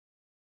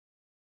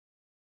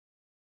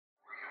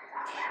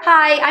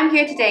Hi, I'm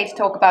here today to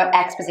talk about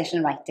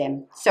exposition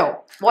writing.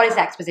 So, what is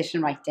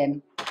exposition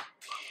writing?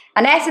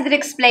 An essay that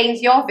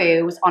explains your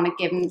views on a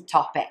given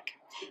topic.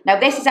 Now,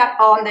 this is up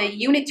on the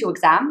Unit 2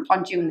 exam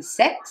on June the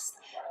 6th.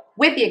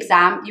 With the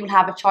exam, you'll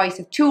have a choice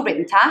of two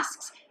written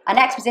tasks, an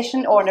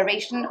exposition or a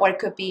narration, or it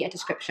could be a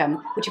description,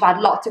 which you've had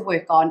lots of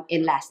work on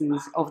in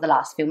lessons over the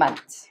last few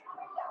months.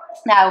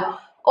 Now,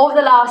 over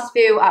the last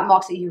few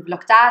mocks that you've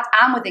looked at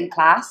and within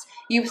class,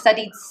 you've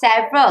studied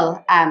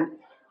several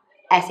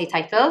essay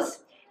titles.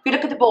 If you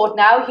look at the board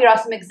now, here are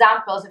some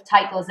examples of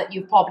titles that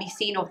you've probably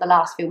seen over the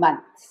last few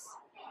months.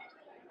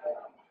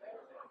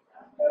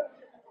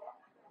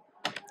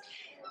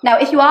 Now,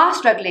 if you are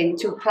struggling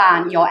to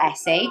plan your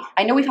essay,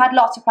 I know we've had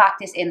lots of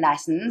practice in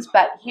lessons,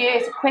 but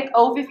here's a quick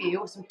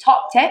overview of some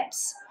top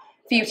tips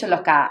for you to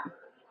look at.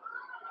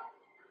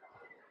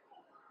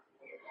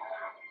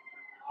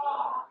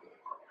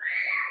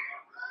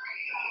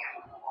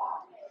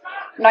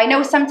 Now, I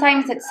know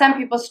sometimes that some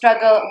people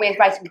struggle with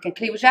writing a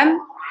conclusion.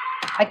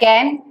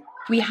 Again,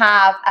 we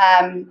have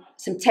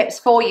some tips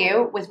for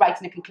you with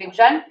writing a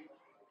conclusion.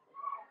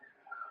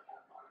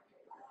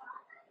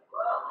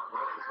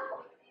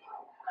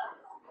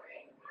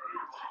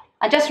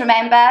 And just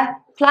remember,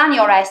 plan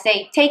your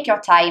essay, take your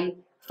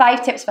time,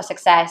 5 tips for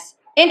success,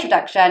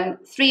 introduction,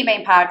 3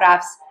 main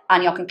paragraphs,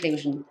 and your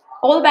conclusion.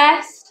 All the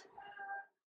best!